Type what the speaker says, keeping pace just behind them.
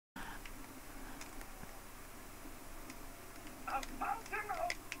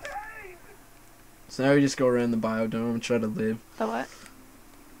So now we just go around the biodome and try to live. The what?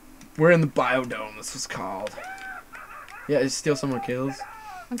 We're in the biodome. That's what's called. Yeah, just steal some more kills.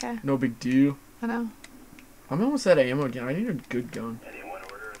 Okay. No big deal. I know. I'm almost out of ammo again. I need a good gun.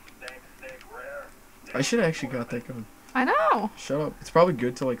 I should have actually got that gun. I know. Shut up. It's probably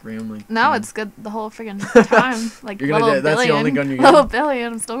good to like ram like. No, it's good the whole friggin' time. Like You're gonna level that's billion. the only gun you're Level getting.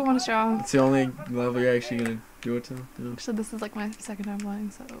 billion. I'm still going strong. It's the only level you're actually gonna do it to. Yeah. Actually, this is like my second time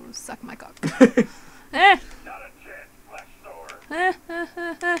playing, so suck my cock. Eh.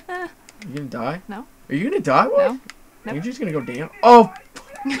 You gonna die? No. Are you gonna die? What? No. Nope. You're just gonna go down. Oh.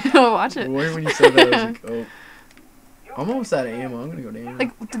 Watch it. When you said that, I was like, oh. I'm almost out of ammo. I'm gonna go down.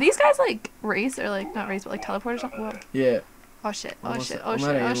 Like, do these guys like race or like not race, but like teleport or something? Whoa. Yeah. Oh shit! Oh Almost- shit! Oh I'm shit!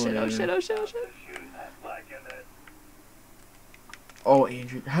 out of Oh ammo, shit! yeah, Oh shit! Oh shit! Oh shit! Oh,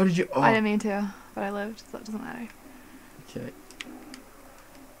 Andrew, how did you? Oh. I didn't mean to, but I lived, so it doesn't matter. Okay.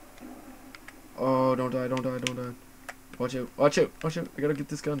 Oh, don't die! Don't die! Don't die! Watch out! Watch out! Watch out! I gotta get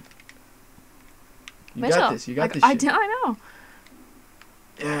this gun. You Mitchell, got this. You got like, this. I shit. did. I know.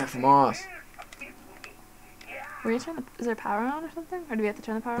 Yeah, from Moss. Were you turn the? Is there power on or something? Or do we have to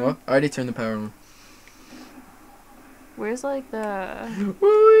turn the power What? on? I already turned the power on. Where's like the?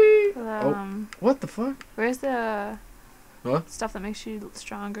 Whee! The What the fuck? Where's the? What? Stuff that makes you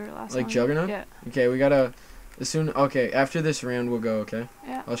stronger. Last. Like long? Juggernaut? Yeah. Okay, we gotta. As soon. Okay, after this round, we'll go. Okay.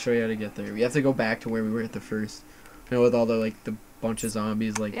 Yeah. I'll show you how to get there. We have to go back to where we were at the first. You know, with all the like the bunch of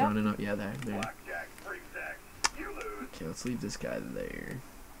zombies like Yeah. running up. Yeah, there. Okay, let's leave this guy there.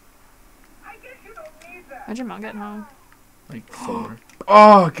 When's your mom getting home? Like 4.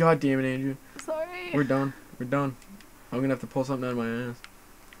 Oh, god damn it, Andrew. Sorry. We're done. We're done. I'm gonna have to pull something out of my ass.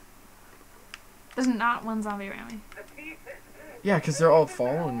 There's not one zombie around me. Yeah, because they're all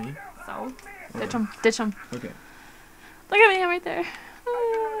following me. So ditch them. Ditch them. Okay. Look at me. I'm right there.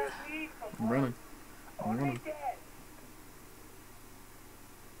 I'm running. I'm running.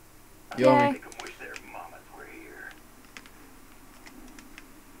 Yo, Yay. me.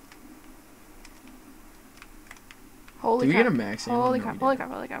 Holy Did we crap. get a max ammo? Holy No, crap. we Holy didn't.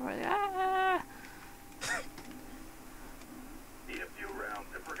 crap. Holy crap. Holy crap. Ah.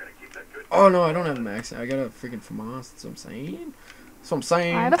 Oh no, I don't have a max. I got a freaking FAMAS. That's what I'm saying. That's what I'm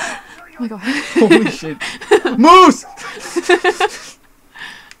saying. Oh my god. Holy shit. Moose!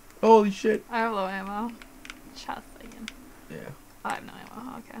 Holy shit. I have low ammo. Just saying. Yeah. I have no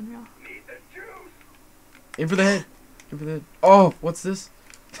ammo. Okay, unreal. In for the head. In for the head. Oh, what's this?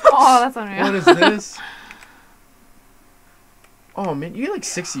 Oh, that's unreal. What is this? Oh man, you get like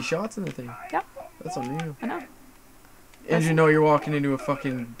 60 shots in the thing. Yep. That's unreal. I know. And you know you're walking into a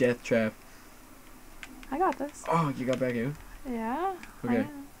fucking death trap. I got this. Oh, you got back in? Yeah. Okay.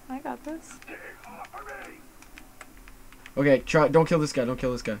 I got this. Okay, try. Don't kill this guy. Don't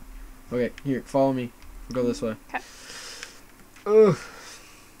kill this guy. Okay, here, follow me. We'll go this way. Okay. Ugh. Look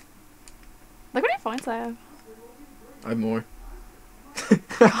how many points I have. I have more.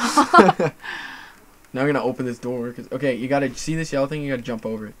 Now I'm gonna open this door. Okay, you gotta see this yellow thing. You gotta jump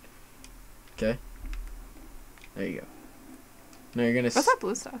over it. Okay. There you go. Now you're gonna. What's that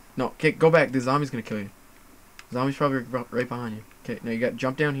blue stuff? No, okay, go back. The zombie's gonna kill you. The zombie's probably right behind you. Okay, now you got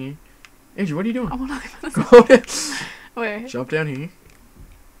jump down here. Andrew, what are you doing? I want to leave this. Go down. Where? Jump down here.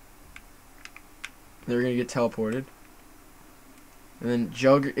 Then we're gonna get teleported. And then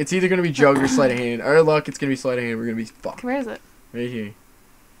Jug. It's either gonna be Jug or Sleight of Hand. Our luck, it's gonna be Sleight of Hand. We're gonna be fucked. Where is it? Right here.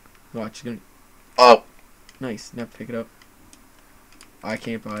 Watch, it's gonna. Oh! Nice. Now pick it up. I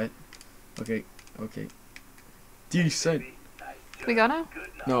can't buy it. Okay. Okay. Decent. Can we go now?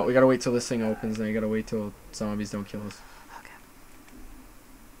 No, we gotta wait till this thing opens. Then you gotta wait till zombies don't kill us. Okay.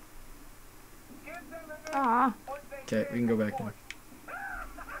 Ah. Okay, we can go back now.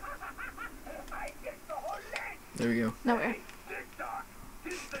 There we go. Nowhere.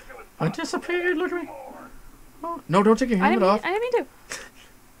 I disappeared. Look at me. Oh. No, don't take your I helmet didn't, off. I didn't mean to.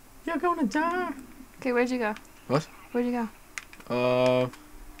 You're gonna die. Okay, where'd you go? What? Where'd you go?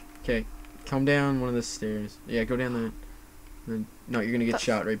 Okay. Come down one of the stairs. Yeah, go down there. Then no, you're gonna get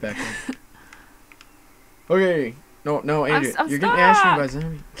shot right back there. Okay. No, Andrew. I'm you're getting ashed stuck. by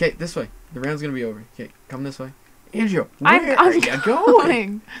zombie. Okay, this way. The round's gonna be over. Okay, come this way. Andrew, I'm where are you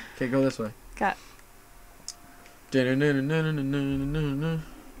going? Okay, go this way. Got. Do you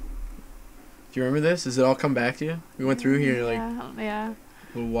remember this? Does it all come back to you? We went through here like yeah. a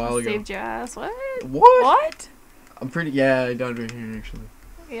little while ago. Saved your ass. What? What? What? I'm pretty. Yeah, I died right here actually.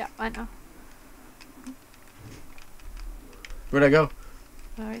 Yeah, I know. Where'd I go?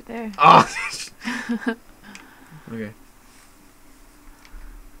 Oh, right there. Oh. Okay.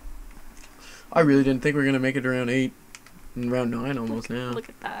 I really didn't think we were gonna make it to round 8, and round 9 almost now. Look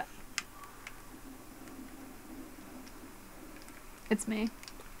at that. It's me.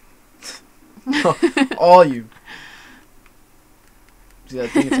 All you. See that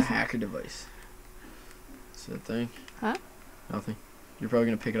thing? It's a hacker device. See that thing? Huh? Nothing. You're probably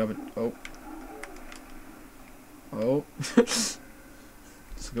gonna pick it up and oh. Let's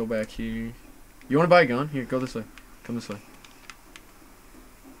go back here. You wanna buy a gun? Here, go this way. Come this way.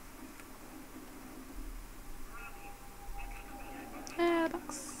 Yeah,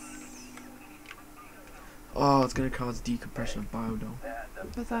 box. Oh, it's gonna cause decompression of biodome.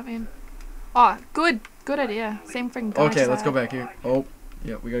 What's that mean? Oh, good idea. Same freaking gun. Okay, let's go back here. Oh,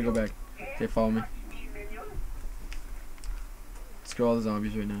 yeah, we gotta go back. Okay, follow me. Let's kill all the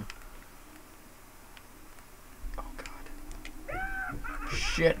zombies right now. Oh god.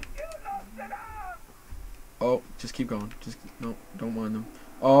 Shit. Oh, just keep going. Just no, don't mind them.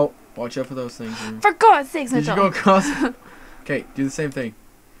 Oh, watch out for those things. For God's sakes, Did you Mitchell. go across? Okay, do the same thing.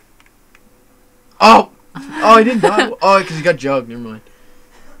 Oh! Oh, I didn't die. Oh, because you got Jug. Never mind.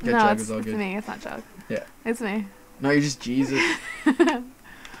 You got No, Jug, it's all good. me. It's not Jug. Yeah. It's me. No, you're just Jesus.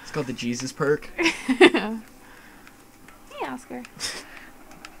 It's called the Jesus perk. Hey, Oscar.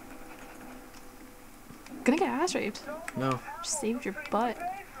 Gonna get ass raped. No. Just saved your butt.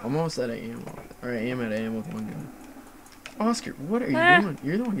 I'm almost at AM. Or I am at AM with one gun. Oscar, what are you doing?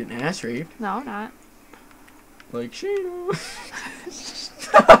 You're the one getting ass raped. No, I'm not. Like, Shino.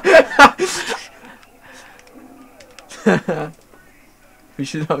 We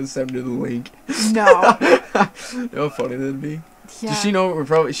should send her the link. No. You know how funny that'd be? Yeah. Does she know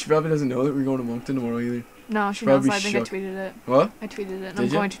she probably doesn't know that we're going to Moncton tomorrow either. No, she knows. probably I think I shook. tweeted it. What? I tweeted it, and Did I'm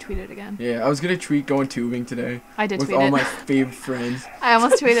ya? going to tweet it again. Yeah, I was gonna tweet going tubing today I did with tweet all it. my favorite friends. I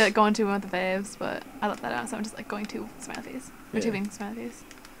almost tweeted going tubing with the faves, but I left that out, so I'm just like going to smiley face. Or Yeah. tubing smiley face.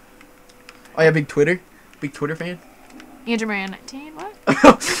 Oh yeah, big Twitter fan. Andrew Marianne 19,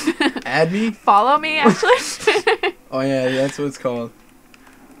 what? Add me. Follow me, actually. Oh yeah, that's what it's called.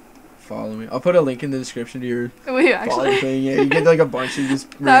 Follow me. I'll put a link in the description to your Will you follow actually? thing. Yeah, you get like a bunch of just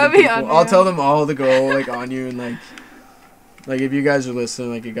That random would be people. unreal. I'll tell them all to go like on you and like if you guys are listening,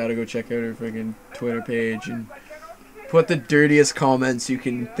 like you gotta go check out her freaking Twitter page and put the dirtiest comments you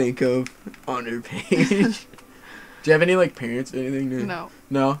can think of on her page. Do you have any like parents or anything? No.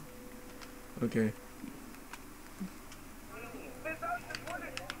 No? Okay.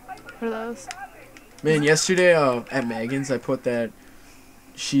 What are those? Man, yesterday at Megan's I put that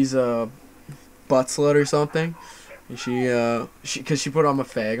she's a butt slut or something. And cause she put on my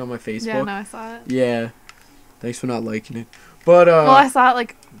fag on my Facebook. Yeah, no, I saw it. Yeah. Thanks for not liking it. But Well, I saw it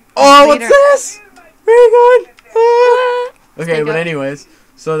like. oh, later. what's this? Very good. Ah. Okay, Speak but up. anyways,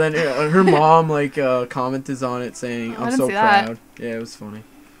 so then her mom like commented on it saying, I "I'm didn't so see that. proud." Yeah, it was funny.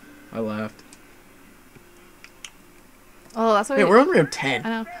 I laughed. Oh, that's what Hey, we. we're on room 10. I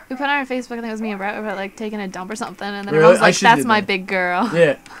know. We put on our Facebook, I think it was me and Brett, about like taking a dump or something, and then Really? I was I like, should "That's do my that. big girl."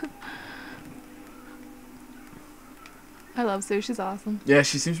 Yeah. I love Sue. She's awesome. Yeah,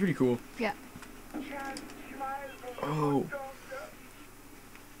 she seems pretty cool. Yeah. Oh.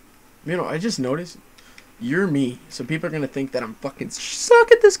 You know, I just noticed you're me, so people are gonna think that I'm fucking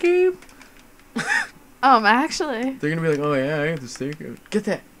suck at this game. Actually. They're gonna be like, "Oh yeah, I got this stick. Get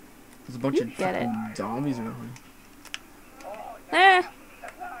that." There's a bunch You of get it. fucking zombies around. Eh.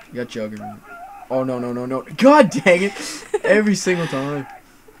 You got Jug around. Oh no no no no! God dang it! Every single time.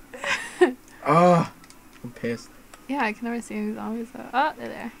 Ah, I'm pissed. Yeah, I can never see any zombies though. Oh, they're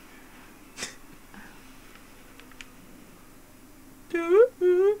there.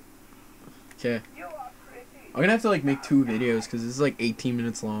 Okay. I'm gonna have to like make 2 videos because this is like 18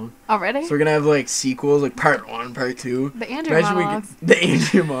 minutes long. Already? So we're gonna have like sequels, like part 1, part 2. The Andrea Monologues. The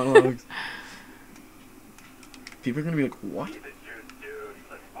Andrea Monologues. People are gonna be like, what?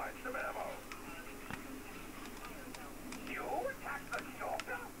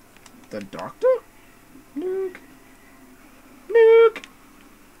 The doctor? Nuke. Nuke.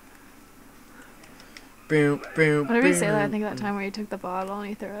 Boom, boom, Whenever you say that, I boom, think of that boom. time where you took the bottle and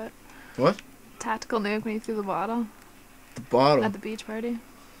you threw it. What? Tactical nuke when you threw the bottle The bottle. at the beach party.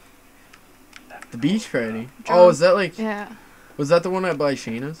 The beach party. Drunk. Oh, is that like... Yeah. Was that the one at by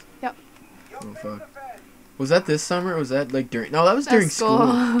Shayna's? Yep. Oh, fuck. Was that this summer or was that like during... No, that was during That's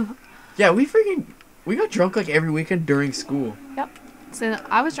school. Yeah, we got drunk like every weekend during school. Yep. So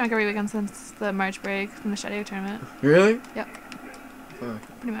I was drunk every weekend since the March break from the Shadow tournament. Really? Yep.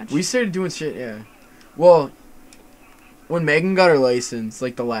 Fuck. Pretty much. We started doing shit, yeah. Well, when Megan got her license,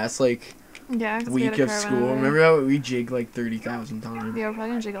 like the last like yeah, 'cause we had week a of car run school, over. remember how we jigged like 30,000 times? Yeah, we're probably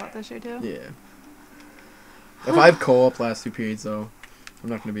gonna jig a lot this year too. Yeah. If I have co-op last 2 periods though, I'm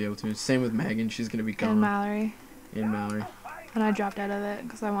not gonna be able to. Same with Megan, she's gonna be gone. And Mallory. And Mallory. And I dropped out of it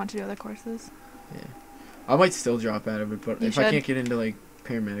because I want to do other courses. Yeah. I might still drop out of it, but You if I should. can't get into like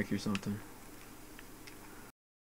paramedic or something.